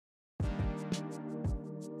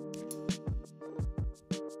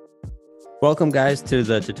Welcome guys to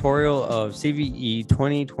the tutorial of CVE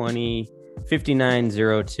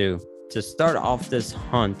 2020-5902. To start off this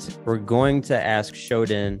hunt, we're going to ask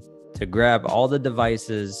Shodan to grab all the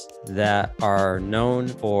devices that are known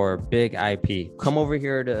for big IP. Come over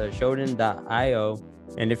here to shodan.io,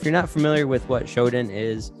 and if you're not familiar with what Shodan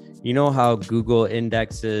is, you know how Google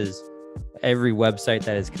indexes every website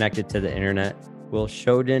that is connected to the internet? Well,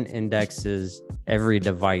 Shodan indexes every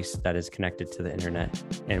device that is connected to the internet,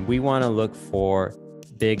 and we want to look for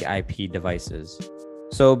big IP devices.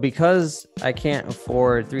 So because I can't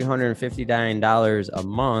afford $359 a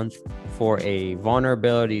month for a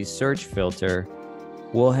vulnerability search filter,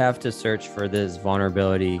 we'll have to search for this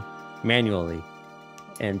vulnerability manually.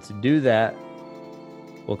 And to do that,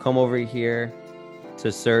 we'll come over here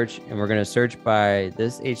to search, and we're going to search by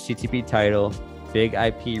this HTTP title, Big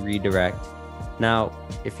IP Redirect. Now,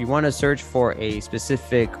 if you want to search for a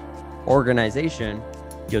specific organization,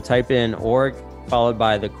 you'll type in org followed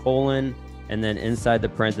by the colon, and then inside the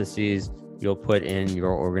parentheses, you'll put in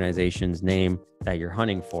your organization's name that you're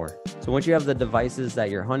hunting for. So once you have the devices that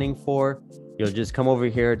you're hunting for, you'll just come over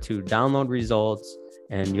here to download results,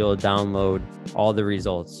 and you'll download all the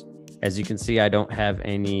results. As you can see, I don't have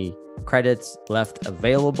any credits left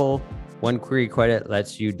available. One query credit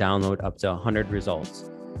lets you download up to 100 results.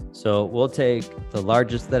 So we'll take the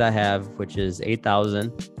largest that I have, which is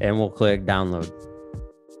 8,000, and we'll click download.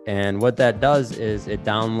 And what that does is it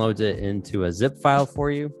downloads it into a zip file for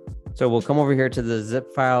you. So we'll come over here to the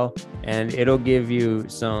zip file, and it'll give you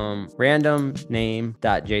some random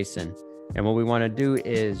name.json. And what we want to do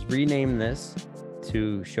is rename this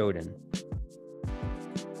to Shodan.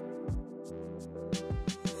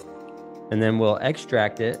 And then we'll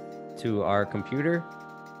extract it to our computer.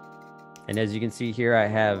 And as you can see here, I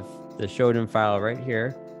have the Shodan file right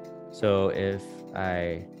here. So if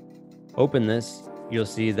I open this, you'll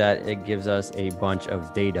see that it gives us a bunch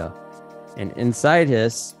of data. And inside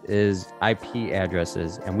this is IP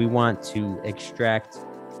addresses. And we want to extract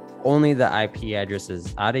only the IP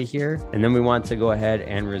addresses out of here. And then we want to go ahead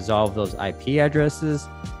and resolve those IP addresses.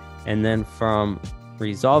 And then from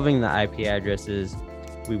resolving the IP addresses,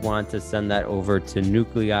 we want to send that over to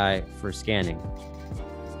Nuclei for scanning.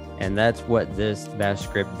 And that's what this bash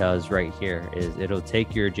script does right here, is it'll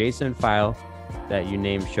take your JSON file that you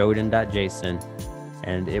name shodan.json,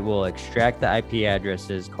 and it will extract the IP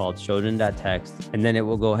addresses called shodan.txt, and then it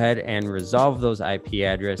will go ahead and resolve those IP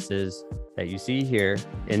addresses that you see here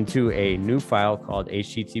into a new file called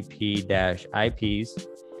http-ips.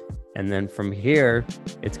 And then from here,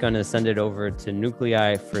 it's going to send it over to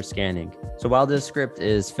Nuclei for scanning. So while this script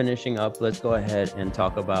is finishing up, let's go ahead and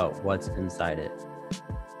talk about what's inside it.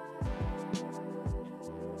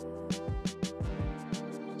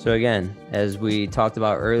 So again, as we talked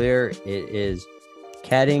about earlier, it is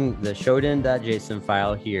catting the shodan.json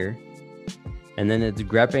file here, and then it's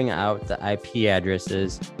grepping out the IP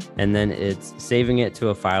addresses, and then it's saving it to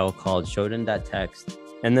a file called shodan.txt.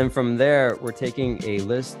 And then from there, we're taking a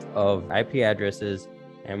list of IP addresses,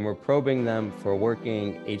 and we're probing them for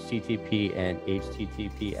working HTTP and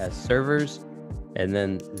HTTPS servers. And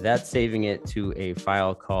then that's saving it to a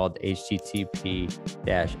file called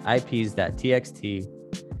http-ips.txt.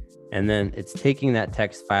 And then it's taking that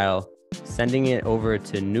text file, sending it over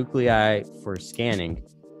to Nuclei for scanning.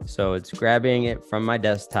 So it's grabbing it from my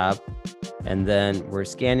desktop, and then we're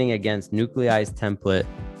scanning against Nuclei's template,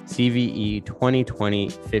 CVE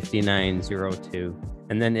 2020-5902.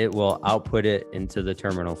 And then it will output it into the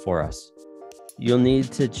terminal for us. You'll need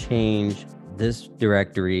to change this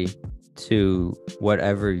directory to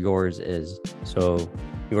whatever yours is. So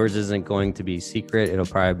yours isn't going to be secret. It'll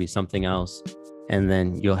probably be something else. And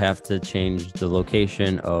then you'll have to change the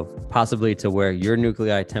location of possibly to where your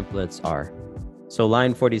Nuclei templates are. So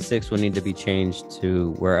line 46 will need to be changed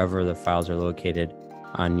to wherever the files are located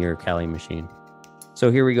on your Kali machine.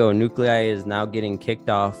 So here we go. Nuclei is now getting kicked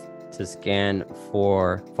off to scan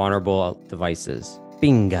for vulnerable devices.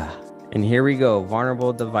 Binga. And here we go.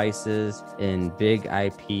 Vulnerable devices in big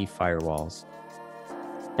IP firewalls.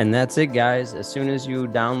 And that's it, guys. As soon as you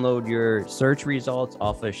download your search results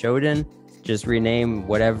off of Shodan, just rename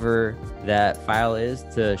whatever that file is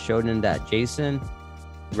to shodan.json.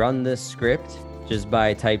 Run this script just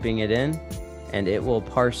by typing it in, and it will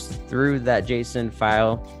parse through that JSON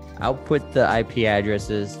file, output the IP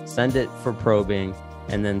addresses, send it for probing,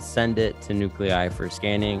 and then send it to Nuclei for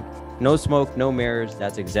scanning. No smoke, no mirrors.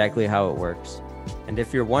 That's exactly how it works. And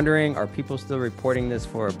if you're wondering, are people still reporting this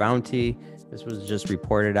for a bounty? This was just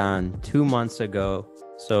reported on 2 months ago.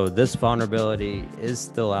 So this vulnerability is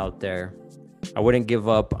still out there. I wouldn't give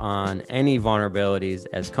up on any vulnerabilities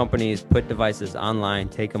as companies put devices online,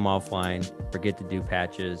 take them offline, forget to do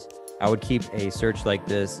patches. I would keep a search like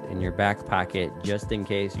this in your back pocket just in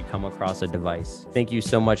case you come across a device. Thank you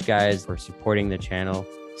so much, guys, for supporting the channel.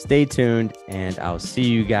 Stay tuned, and I'll see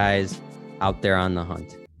you guys out there on the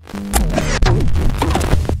hunt.